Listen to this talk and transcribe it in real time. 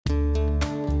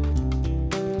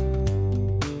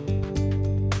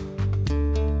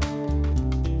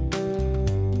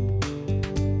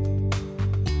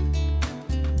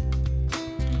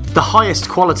highest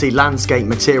quality landscape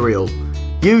material,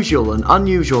 usual and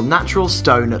unusual natural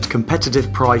stone at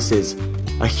competitive prices,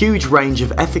 a huge range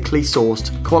of ethically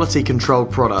sourced, quality controlled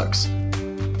products.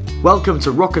 Welcome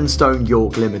to Rock & Stone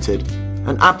York Limited,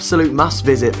 an absolute must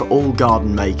visit for all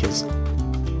garden makers.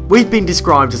 We've been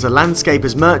described as a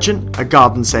landscaper's merchant, a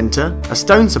garden centre, a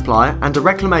stone supplier and a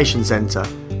reclamation centre.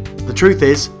 The truth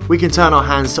is, we can turn our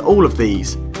hands to all of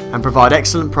these and provide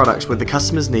excellent products with the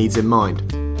customer's needs in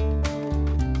mind.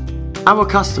 Our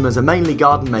customers are mainly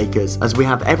garden makers, as we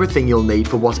have everything you'll need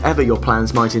for whatever your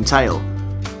plans might entail.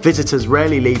 Visitors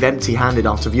rarely leave empty-handed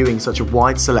after viewing such a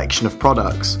wide selection of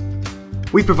products.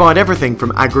 We provide everything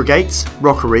from aggregates,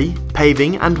 rockery,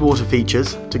 paving and water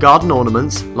features to garden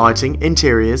ornaments, lighting,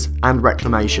 interiors and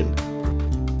reclamation.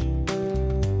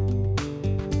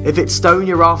 If it's stone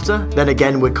you're after, then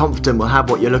again we're confident we'll have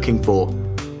what you're looking for.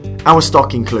 Our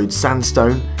stock includes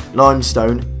sandstone,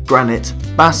 limestone, granite,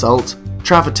 basalt,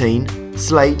 travertine,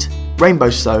 slate, rainbow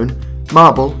stone,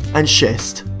 marble and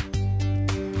schist.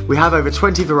 We have over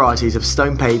 20 varieties of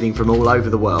stone paving from all over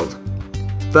the world.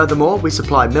 Furthermore, we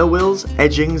supply mill wheels,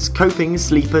 edgings, copings,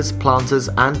 sleepers, planters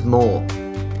and more.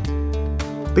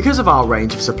 Because of our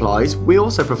range of supplies, we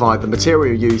also provide the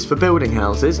material used for building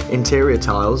houses, interior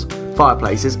tiles,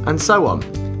 fireplaces and so on.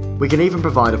 We can even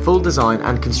provide a full design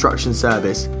and construction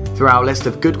service through our list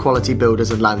of good quality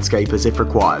builders and landscapers if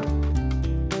required.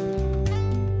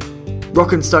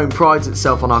 Rock & Stone prides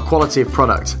itself on our quality of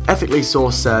product, ethically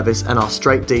sourced service and our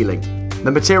straight dealing.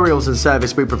 The materials and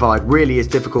service we provide really is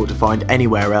difficult to find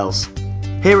anywhere else.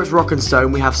 Here at Rock &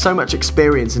 Stone we have so much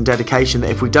experience and dedication that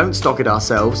if we don't stock it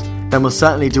ourselves, then we'll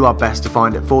certainly do our best to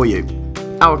find it for you.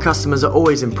 Our customers are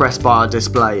always impressed by our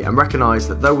display and recognise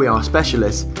that though we are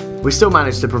specialists, we still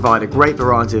manage to provide a great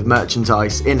variety of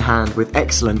merchandise in hand with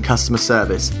excellent customer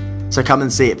service. So come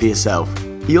and see it for yourself.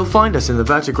 You'll find us in the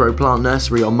Vertigo plant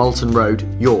nursery on Malton Road,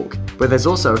 York, where there's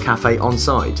also a cafe on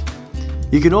site.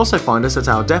 You can also find us at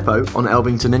our depot on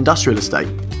Elvington Industrial Estate.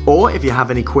 Or if you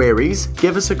have any queries,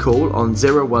 give us a call on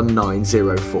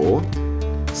 01904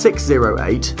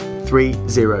 608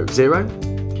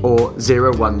 300 or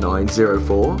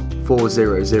 01904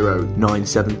 400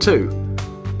 972.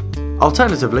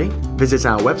 Alternatively, visit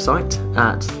our website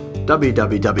at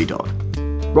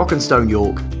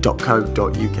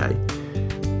www.rockandstoneyork.co.uk.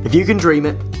 If you can dream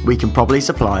it, we can probably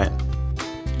supply it.